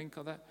 I'm gonna think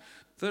of that.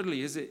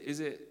 Thirdly, has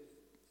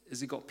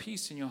it got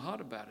peace in your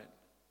heart about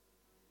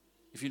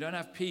it? If you don't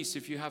have peace,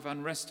 if you have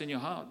unrest in your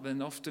heart,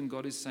 then often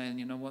God is saying,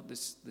 you know what,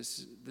 this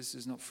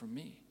is not from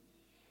me.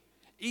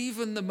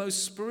 Even the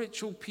most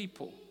spiritual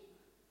people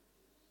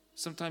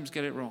sometimes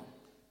get it wrong.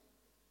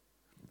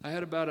 I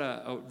heard about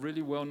a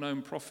really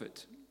well-known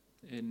prophet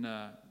in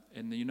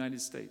the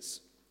United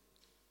States.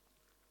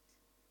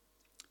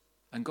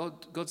 And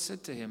God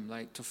said to him,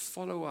 like, to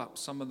follow up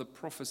some of the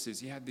prophecies.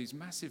 He had these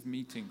massive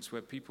meetings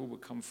where people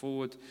would come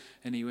forward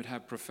and he would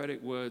have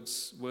prophetic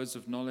words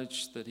of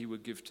knowledge that he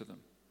would give to them.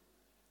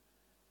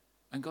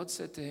 And God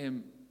said to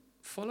him,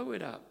 follow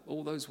it up,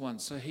 all those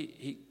ones. So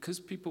because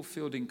people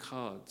filled in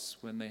cards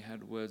when they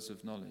had words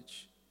of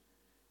knowledge,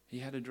 he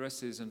had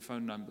addresses and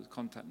phone numbers,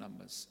 contact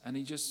numbers. And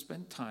he just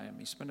spent time,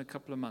 he spent a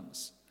couple of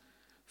months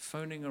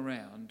phoning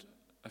around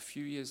a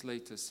few years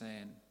later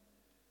saying,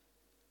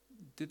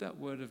 did that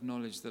word of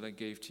knowledge that I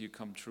gave to you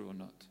come true or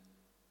not?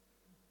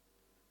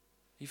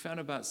 He found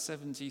about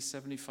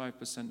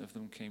 75% of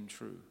them came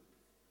true,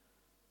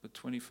 but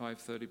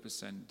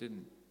 30%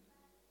 didn't.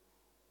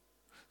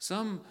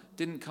 Some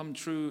didn't come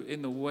true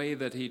in the way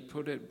that he'd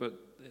put it, but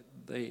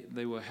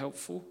they were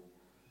helpful,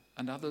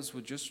 and others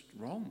were just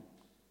wrong.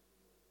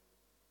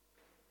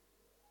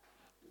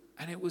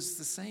 And it was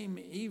the same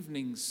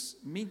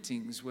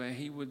meetings where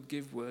he would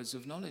give words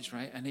of knowledge,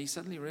 right? And he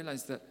suddenly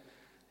realized that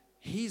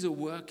he's a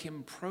work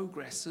in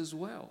progress as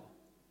well.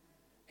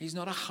 He's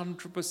not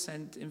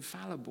 100%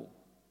 infallible.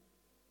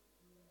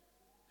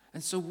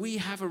 And so we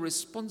have a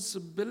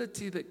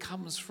responsibility that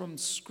comes from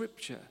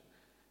Scripture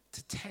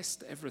to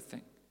test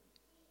everything.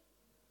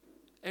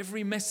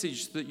 Every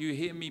message that you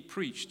hear me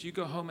preach, do you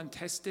go home and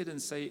test it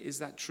and say, is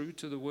that true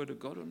to the Word of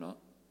God or not?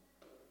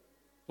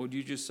 Or do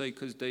you just say,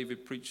 because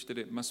David preached it,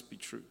 it must be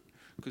true?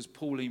 Because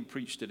Pauline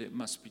preached it, it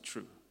must be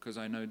true. Because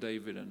I know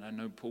David and I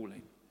know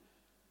Pauline.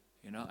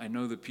 You know, I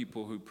know the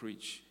people who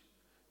preach.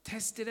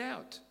 Test it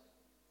out.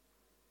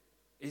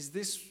 Is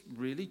this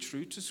really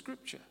true to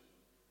Scripture?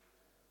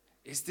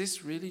 Is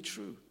this really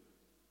true?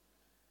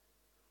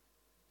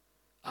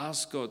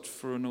 Ask God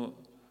for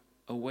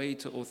a way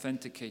to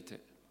authenticate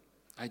it.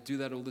 I do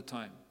that all the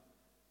time.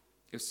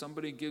 If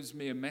somebody gives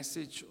me a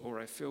message or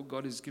I feel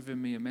God has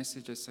given me a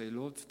message, I say,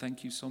 Lord,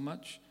 thank you so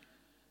much.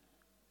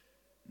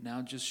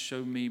 Now just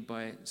show me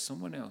by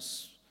someone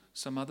else,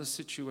 some other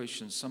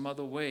situation, some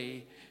other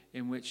way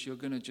in which you're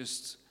going to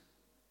just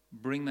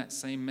bring that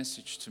same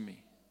message to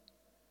me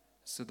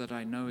so that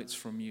I know it's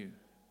from you.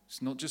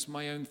 It's not just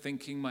my own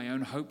thinking, my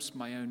own hopes,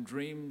 my own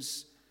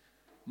dreams,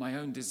 my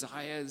own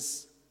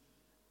desires.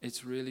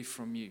 It's really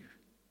from you.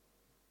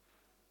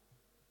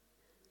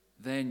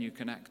 Then you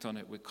can act on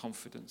it with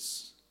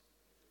confidence.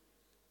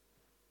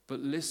 But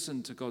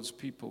listen to God's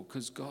people,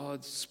 because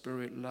God's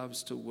Spirit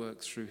loves to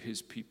work through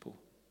his people.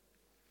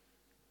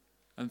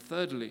 And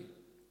thirdly,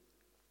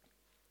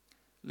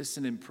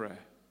 listen in prayer.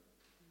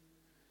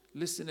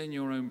 Listen in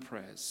your own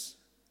prayers.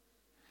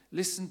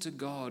 Listen to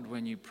God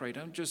when you pray.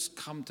 Don't just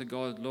come to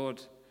God,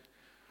 Lord,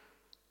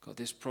 got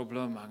this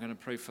problem, I'm going to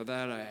pray for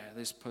that.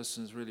 This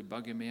person's really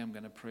bugging me, I'm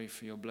going to pray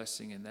for your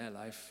blessing in their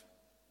life.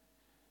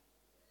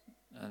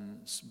 And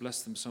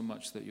bless them so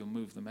much that you'll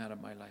move them out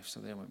of my life so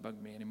they won't bug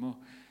me anymore.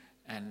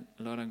 And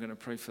Lord, I'm going to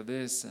pray for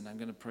this and I'm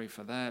going to pray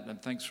for that. And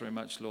thanks very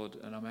much, Lord,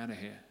 and I'm out of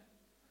here.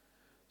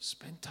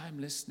 Spend time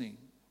listening.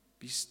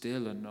 Be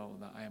still and know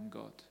that I am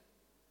God.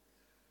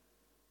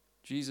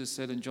 Jesus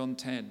said in John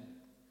 10,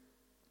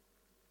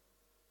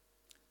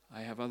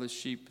 I have other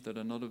sheep that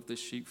are not of this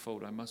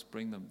sheepfold. I must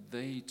bring them.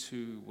 They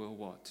too will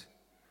what?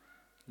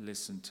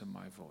 Listen to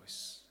my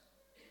voice.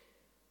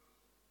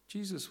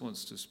 Jesus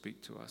wants to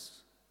speak to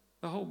us.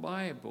 The whole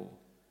Bible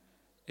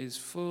is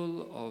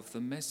full of the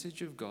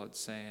message of God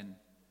saying,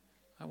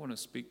 I want to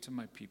speak to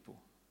my people.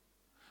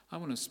 I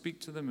want to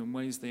speak to them in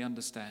ways they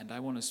understand.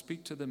 I want to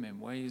speak to them in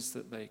ways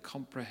that they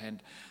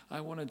comprehend. I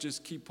want to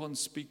just keep on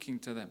speaking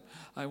to them.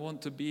 I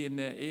want to be in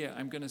their ear.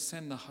 I'm going to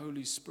send the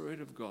Holy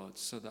Spirit of God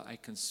so that I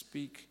can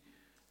speak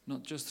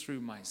not just through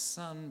my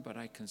Son, but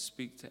I can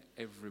speak to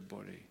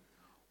everybody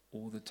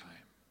all the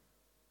time.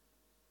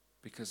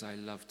 Because I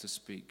love to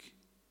speak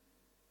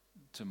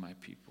to my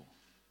people.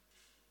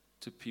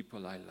 To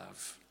people I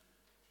love.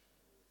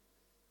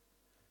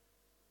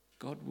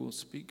 God will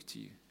speak to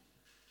you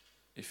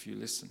if you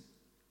listen.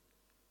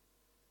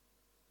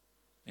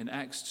 In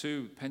Acts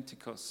 2,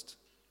 Pentecost,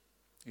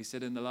 he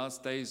said, in the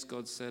last days,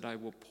 God said, I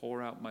will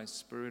pour out my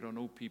Spirit on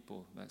all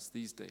people. That's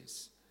these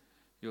days.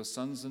 Your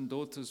sons and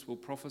daughters will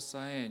prophesy,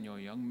 and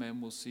your young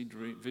men will see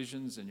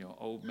visions, and your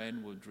old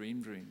men will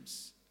dream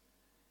dreams.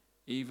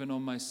 Even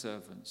on my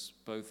servants,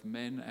 both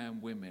men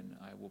and women,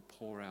 I will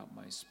pour out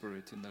my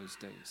Spirit in those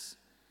days.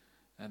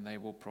 And they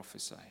will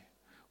prophesy.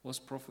 What's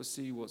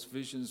prophecy? What's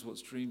visions?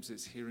 What's dreams?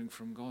 It's hearing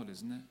from God,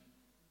 isn't it?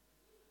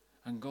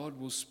 And God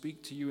will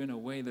speak to you in a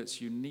way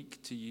that's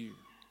unique to you.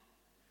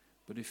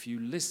 But if you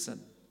listen,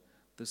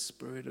 the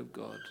Spirit of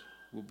God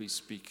will be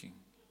speaking.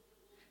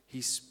 He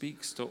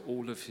speaks to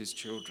all of his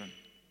children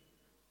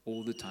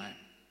all the time.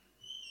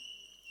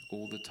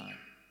 All the time.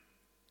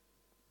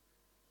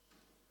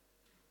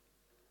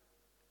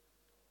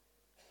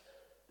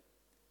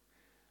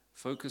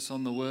 Focus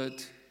on the word,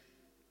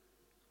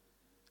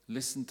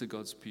 listen to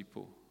God's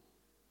people,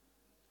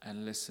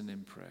 and listen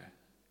in prayer.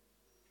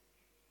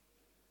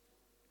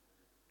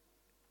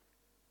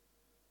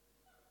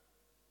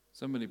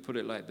 Somebody put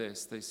it like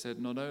this. They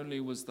said, not only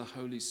was the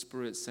Holy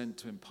Spirit sent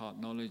to impart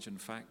knowledge and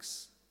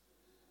facts,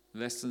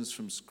 lessons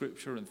from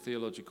Scripture and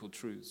theological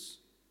truths,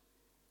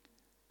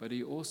 but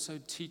he also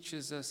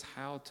teaches us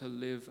how to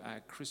live our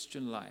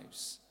Christian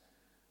lives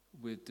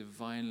with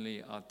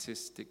divinely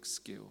artistic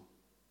skill.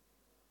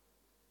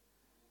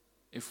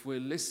 If we're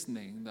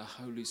listening, the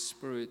Holy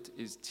Spirit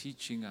is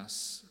teaching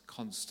us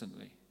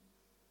constantly.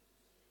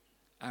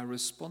 Our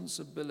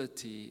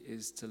responsibility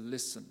is to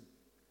listen,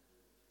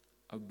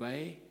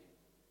 obey,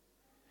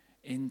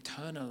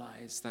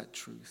 internalize that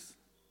truth,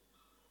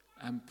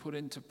 and put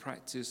into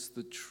practice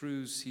the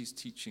truths he's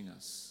teaching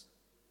us.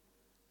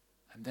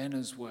 And then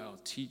as well,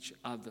 teach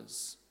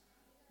others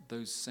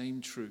those same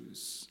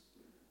truths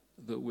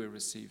that we're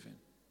receiving.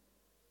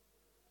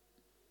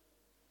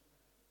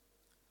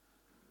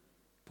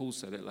 Paul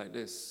said it like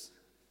this: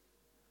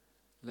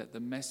 let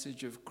the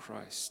message of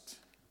Christ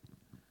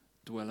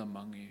dwell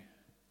among you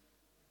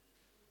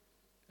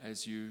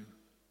as you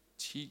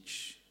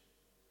teach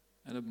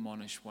and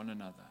admonish one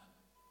another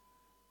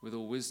with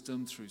all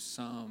wisdom through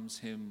psalms,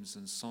 hymns,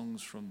 and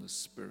songs from the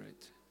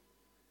Spirit,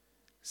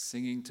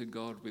 singing to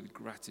God with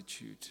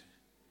gratitude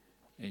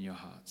in your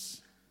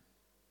hearts.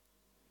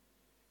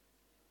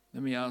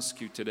 Let me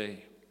ask you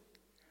today,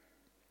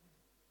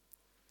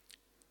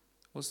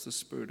 what's the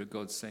Spirit of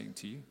God saying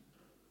to you?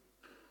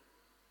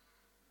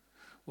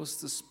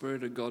 What's the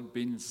Spirit of God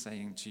been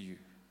saying to you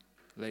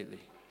lately?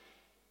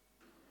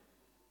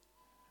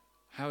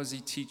 How is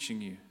he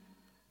teaching you?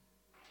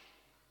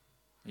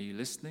 Are you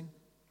listening?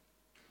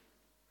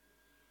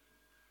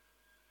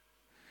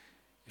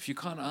 If you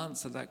can't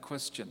answer that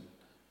question,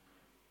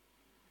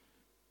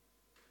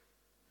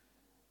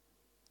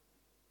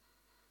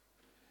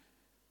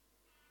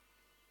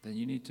 then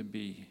you need to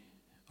be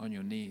on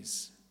your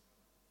knees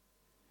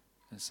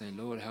and say,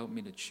 Lord, help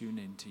me to tune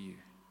in to you.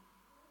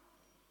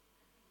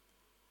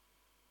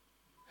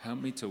 Help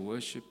me to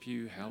worship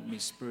you. Help me,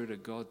 Spirit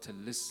of God, to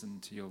listen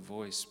to your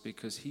voice,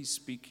 because he's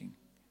speaking.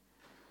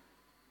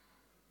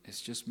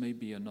 It's just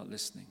maybe you're not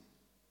listening.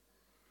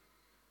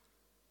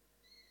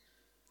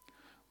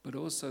 But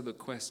also the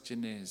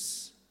question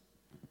is,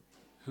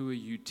 who are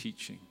you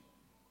teaching?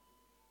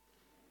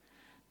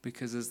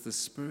 Because as the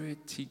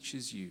Spirit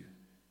teaches you,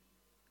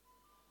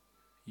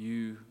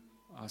 you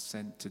are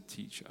sent to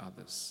teach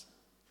others.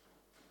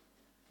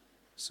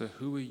 So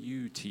who are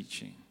you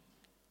teaching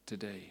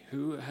today?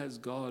 Who has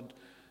God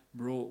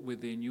brought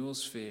within your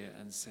sphere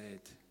and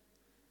said,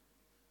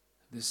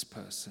 this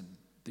person,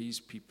 these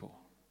people,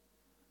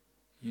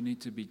 you need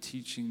to be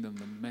teaching them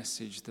the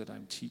message that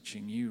I'm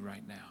teaching you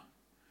right now.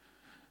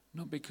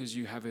 Not because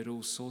you have it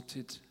all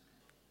sorted,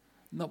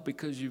 not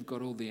because you've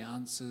got all the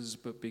answers,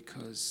 but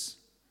because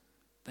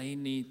they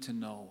need to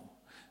know,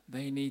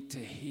 they need to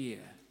hear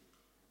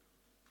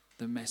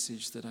the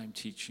message that I'm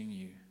teaching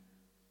you.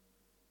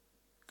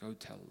 Go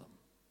tell them.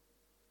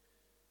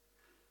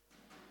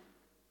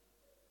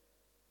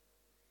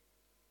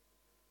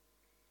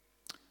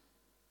 I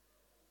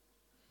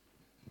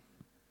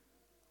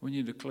want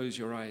you to close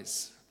your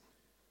eyes.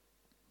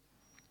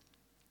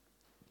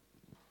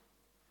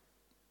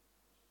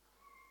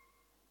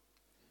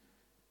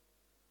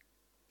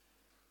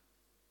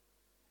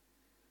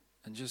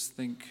 And just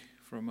think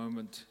for a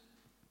moment.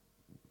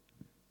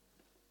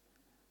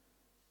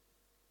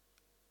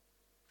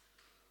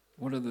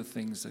 What are the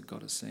things that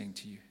God is saying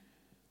to you?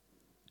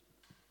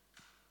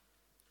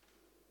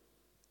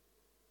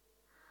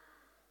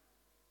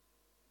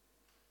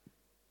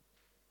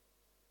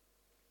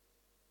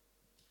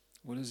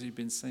 What has he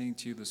been saying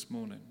to you this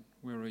morning?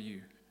 Where are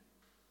you?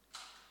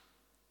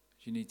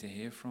 Do you need to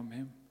hear from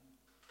him?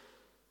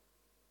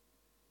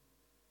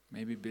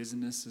 Maybe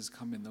business has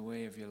come in the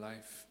way of your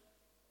life.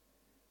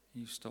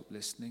 You stop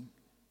listening.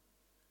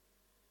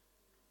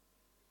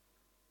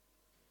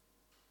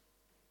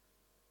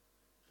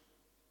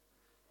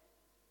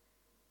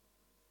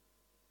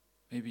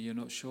 Maybe you're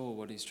not sure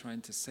what he's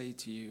trying to say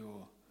to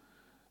you,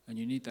 and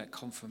you need that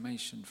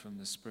confirmation from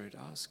the Spirit.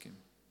 Ask him.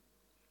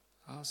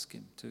 Ask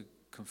him to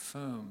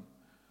confirm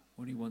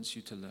what he wants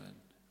you to learn.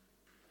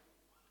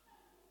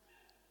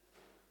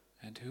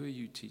 And who are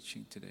you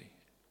teaching today?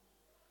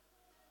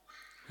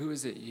 Who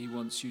is it he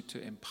wants you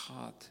to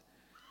impart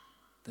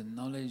the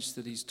knowledge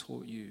that he's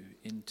taught you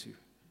into,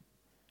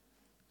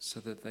 so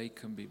that they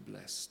can be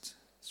blessed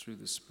through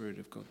the Spirit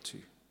of God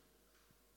too?